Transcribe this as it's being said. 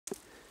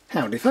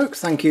Howdy folks,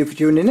 thank you for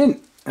tuning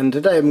in, and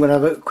today I'm going to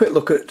have a quick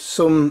look at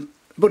some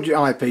budget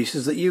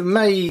eyepieces that you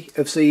may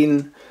have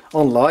seen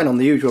online on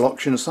the usual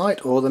auction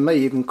site, or they may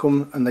even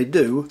come, and they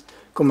do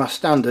come as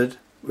standard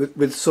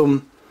with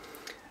some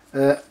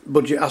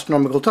budget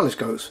astronomical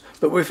telescopes.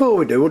 But before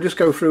we do, we'll just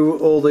go through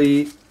all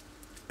the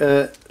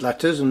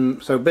letters,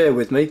 and so bear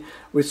with me.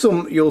 With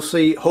some you'll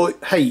see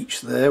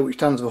H there, which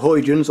stands for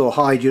Huygens or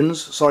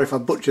Huygens. Sorry if I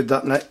butchered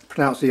that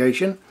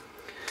pronunciation.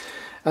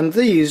 And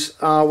these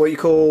are what you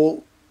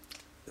call,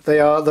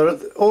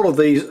 all of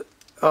these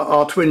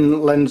are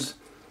twin lens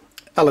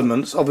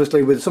elements.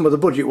 Obviously with some of the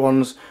budget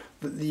ones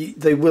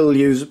they will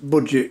use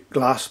budget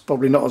glass,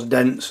 probably not as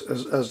dense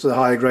as the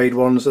higher grade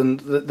ones, and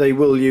they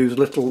will use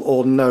little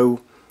or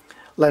no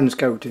lens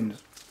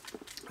coatings.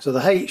 So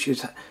the H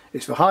is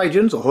for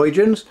Huygens or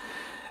Huygens,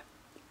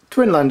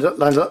 twin lens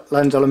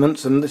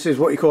elements, and this is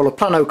what you call a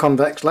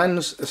plano-convex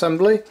lens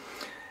assembly.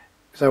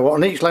 So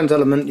on each lens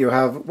element you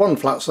have one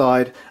flat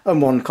side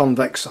and one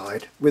convex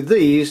side. With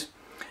these,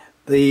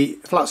 the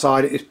flat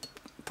side is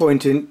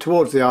pointing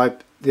towards the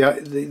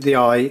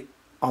eye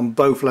on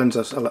both lens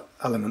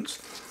elements.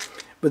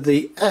 With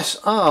the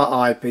SR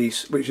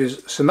eyepiece, which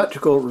is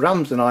symmetrical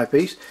Ramsden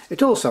eyepiece,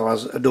 it also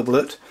has a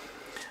doublet,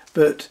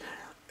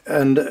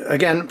 and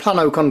again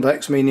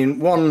plano-convex, meaning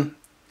one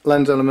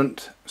lens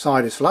element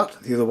side is flat,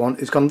 the other one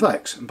is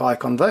convex. And by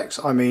convex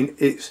I mean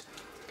it's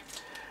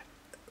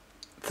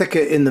thicker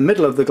in the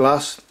middle of the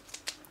glass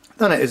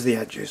than it is the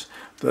edges.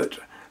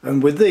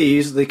 And with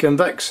these, the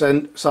convex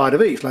side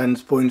of each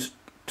lens points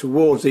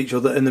towards each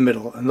other in the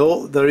middle, and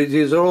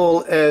these are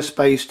all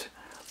air-spaced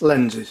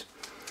lenses.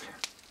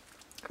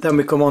 Then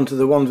we come on to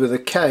the ones with a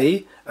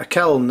K, a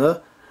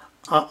Kellner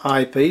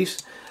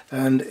eyepiece,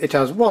 and it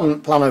has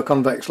one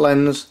plano-convex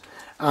lens,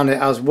 and it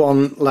has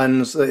one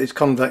lens that is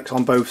convex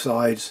on both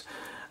sides.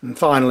 And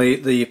finally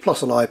the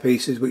plossl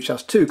eyepieces, which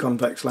has two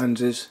convex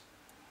lenses,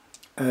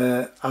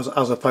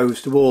 as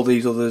opposed to all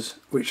these others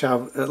which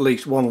have at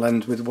least one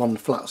lens with one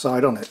flat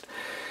side on it.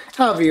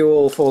 Have you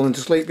all fallen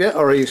to sleep yet,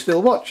 or are you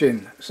still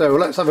watching? So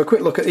let's have a quick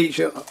look at each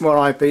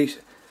eyepiece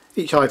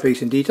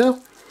in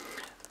detail.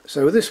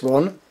 So this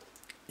one,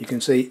 you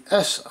can see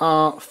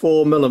SR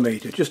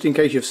 4mm, just in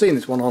case you've seen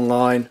this one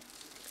online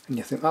and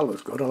you think that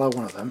looks good, I'll have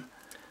one of them.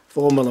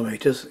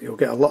 4mm, you'll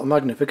get a lot of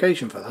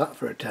magnification for that,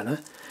 for a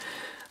tenner.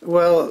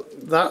 Well,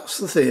 that's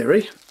the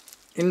theory.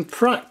 In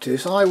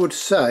practice I would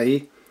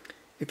say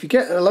if you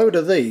get a load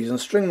of these and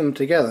string them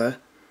together,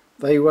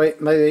 they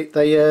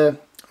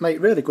make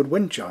really good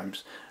wind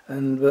chimes,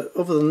 but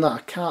other than that I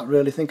can't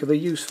really think of a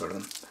use for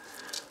them.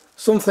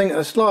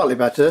 Something slightly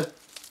better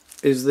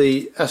is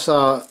the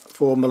SR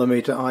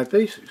 4mm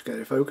eyepiece. Just get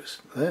it focused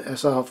there,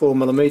 SR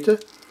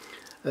 4mm.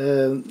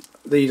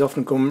 These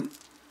often come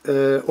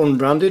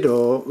unbranded,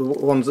 or the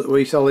ones that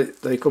we sell,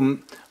 they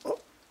come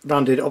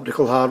branded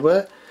optical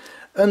hardware,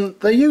 and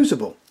they're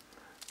usable.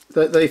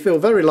 They feel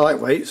very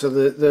lightweight, so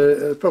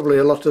there's probably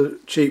a lot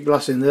of cheap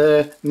glass in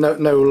there,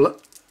 no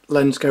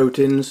lens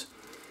coatings.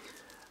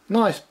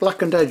 Nice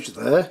blackened edge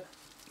there.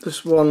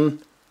 This one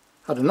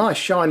had a nice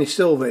shiny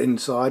silver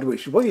inside,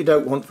 which is what you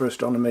don't want for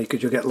astronomy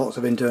because you'll get lots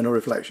of internal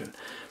reflection.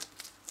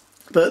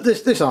 But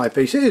this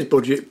eyepiece, it is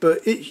budget,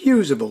 but it's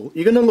usable.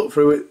 You're going to look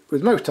through it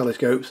with most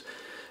telescopes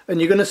and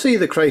you're going to see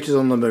the craters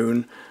on the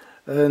moon,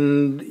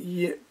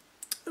 and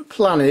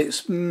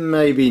planets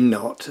maybe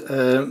not,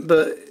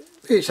 but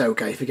it's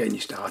okay for getting you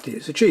started.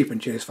 It's a cheap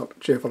and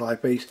cheerful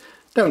eyepiece.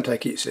 Don't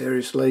take it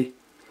seriously,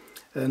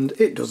 and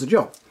it does the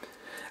job.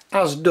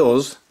 As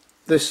does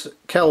this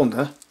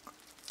Kellner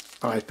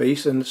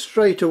eyepiece, and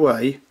straight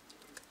away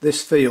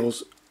this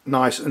feels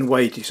nice and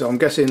weighty. So I'm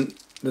guessing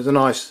there's a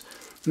nice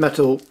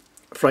metal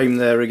frame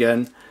there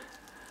again,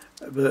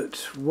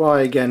 but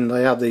why again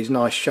they have these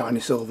nice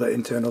shiny silver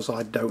internals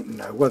I don't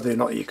know. Whether or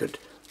not you could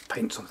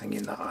paint something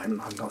in that, I'm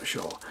not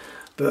sure.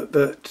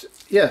 But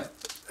yeah,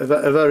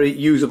 a very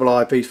usable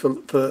eyepiece for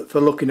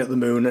looking at the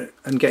moon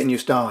and getting you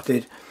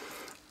started,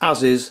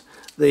 as is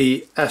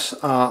the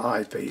SR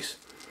eyepiece.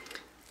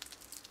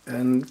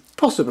 And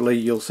possibly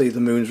you'll see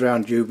the moons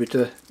around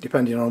Jupiter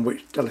depending on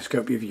which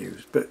telescope you've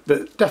used, but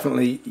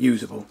definitely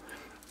usable.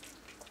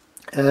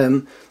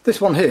 This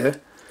one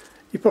here,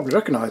 you probably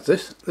recognise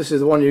this. This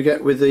is the one you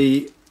get with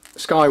the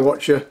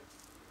Skywatcher,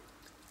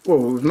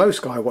 well, with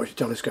most Skywatcher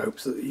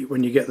telescopes,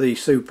 when you get the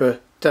Super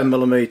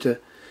 10mm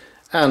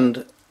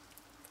and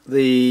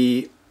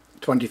the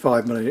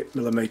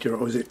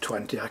 25mm, or is it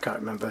 20, I can't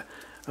remember.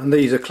 And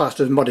these are classed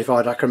as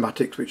modified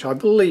achromatics, which I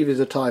believe is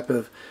a type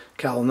of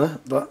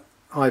Kellner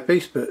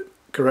eyepiece, but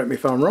correct me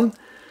if I'm wrong.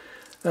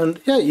 And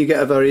yeah, you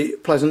get a very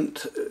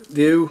pleasant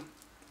view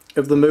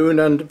of the moon,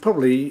 and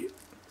probably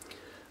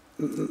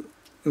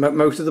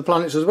most of the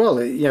planets as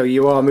well. You know,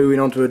 you are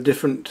moving on to a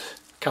different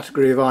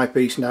category of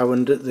eyepiece now,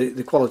 and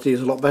the quality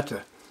is a lot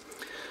better.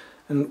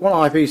 And one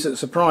eyepiece that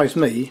surprised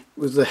me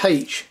was the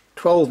H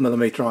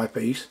 12mm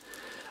eyepiece,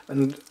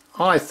 and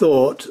I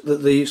thought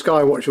that the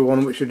Skywatcher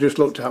one, which I just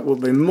looked at,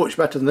 would be much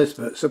better than this,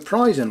 but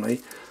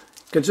surprisingly,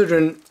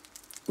 considering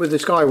with the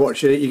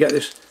Skywatcher you get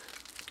this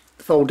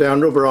fold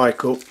down rubber eye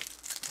cup,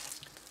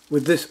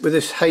 with this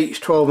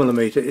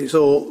H12mm, it's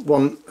all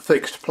one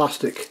fixed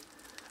plastic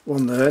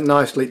one there,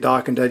 nicely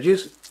darkened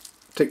edges,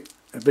 tick,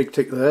 a big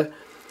tick there.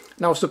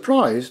 And I was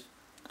surprised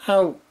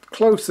how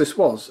close this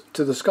was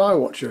to the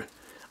Skywatcher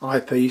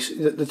eyepiece,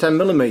 the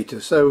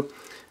 10mm. So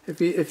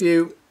if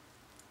you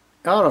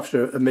are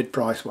after a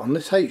mid-price one,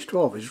 this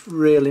H12 is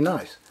really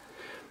nice.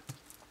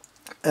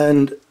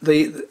 And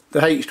the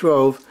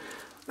H12,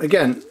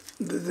 again,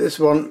 this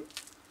one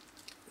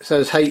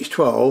says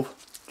H12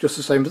 just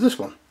the same as this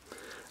one,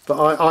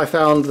 but I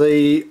found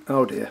the,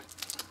 oh dear,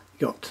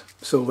 got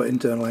silver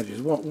internal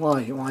edges.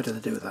 Why do they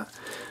do that?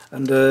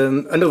 And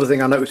another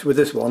thing I noticed with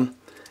this one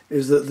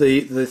is that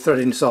the thread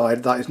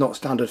inside, that is not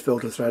standard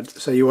filter thread,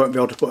 so you won't be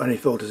able to put any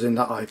filters in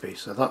that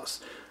eyepiece. So that's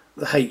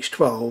the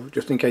H12,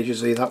 just in case you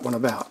see that one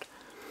about.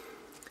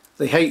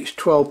 The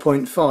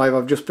H12.5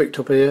 I've just picked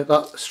up here,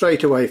 that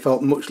straight away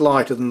felt much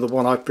lighter than the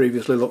one I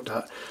previously looked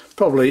at,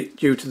 probably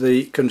due to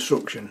the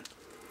construction.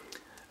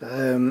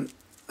 Again,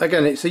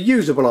 it's a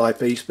usable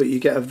eyepiece, but you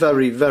get a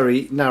very,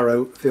 very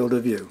narrow field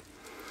of view.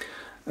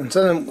 And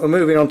so then we're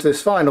moving on to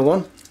this final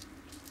one,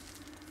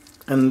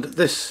 and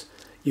this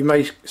you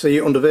may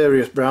see under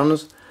various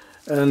brands,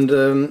 and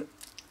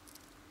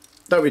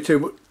don't be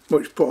too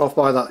much put off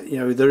by that. You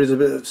know, there is a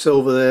bit of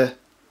silver there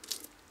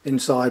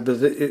inside,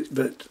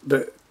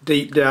 but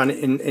deep down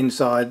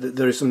inside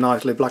there is some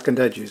nicely blackened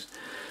edges.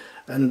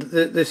 And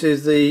this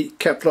is the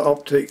Kelper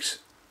Optics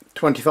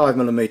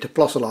 25mm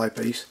plossl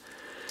eyepiece.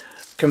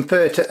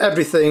 Compared to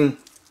everything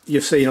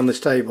you've seen on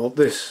this table,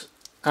 this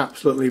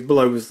absolutely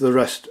blows the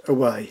rest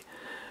away.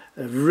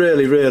 A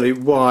really, really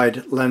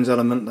wide lens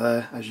element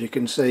there, as you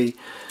can see.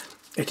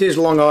 It is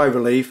long eye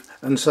relief,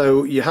 and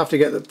so you have to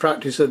get the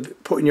practice of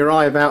putting your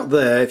eye about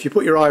there. If you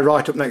put your eye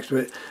right up next to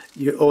it,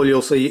 all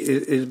you'll see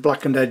is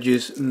blackened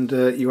edges, and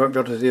you won't be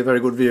able to see a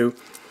very good view.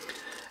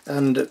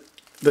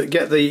 But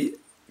get the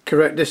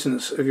correct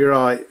distance of your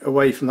eye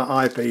away from that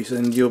eyepiece,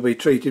 and you'll be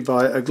treated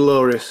by a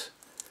glorious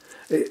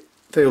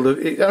field of.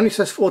 It only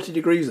says 40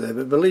 degrees there,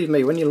 but believe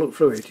me, when you look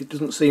through it, it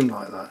doesn't seem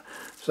like that.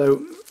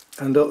 So,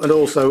 and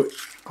also,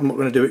 I'm not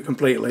going to do it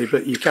completely,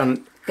 but you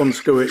can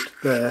unscrew it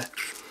there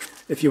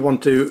if you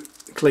want to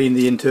clean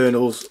the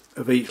internals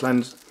of each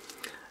lens,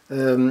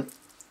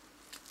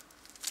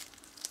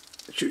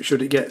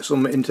 should it get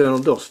some internal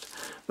dust.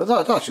 But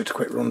that's just a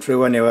quick run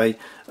through anyway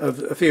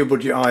of a few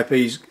budget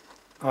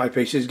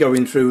eyepieces,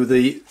 going through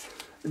the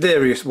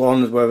various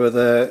ones, whether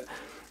they're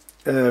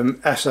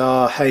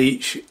SR,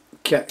 H,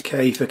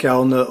 K for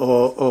Kellner,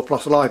 or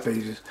plossl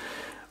eyepieces.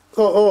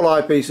 All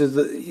eyepieces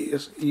that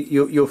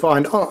you'll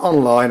find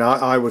online,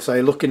 I would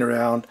say, looking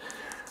around.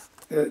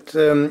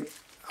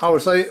 I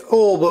would say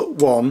all but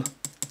one,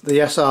 the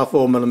SR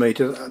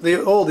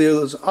 4mm, all the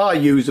others are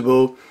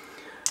usable.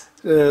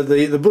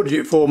 The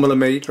budget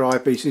 4mm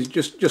eyepieces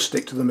just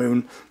stick to the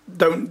moon.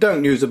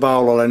 Don't use a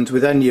Barlow lens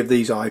with any of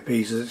these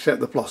eyepieces except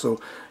the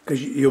plossl,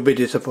 because you'll be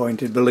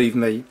disappointed, believe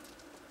me.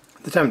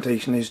 The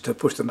temptation is to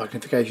push the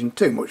magnification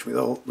too much with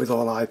all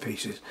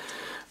eyepieces.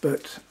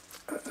 But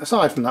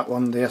aside from that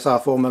one, the SR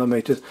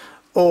 4mm,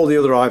 all the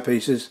other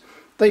eyepieces,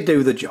 they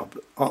do the job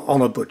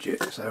on a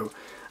budget. So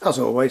as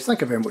always,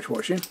 thank you very much for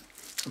watching,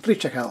 and please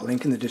check out the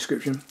link in the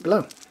description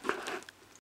below.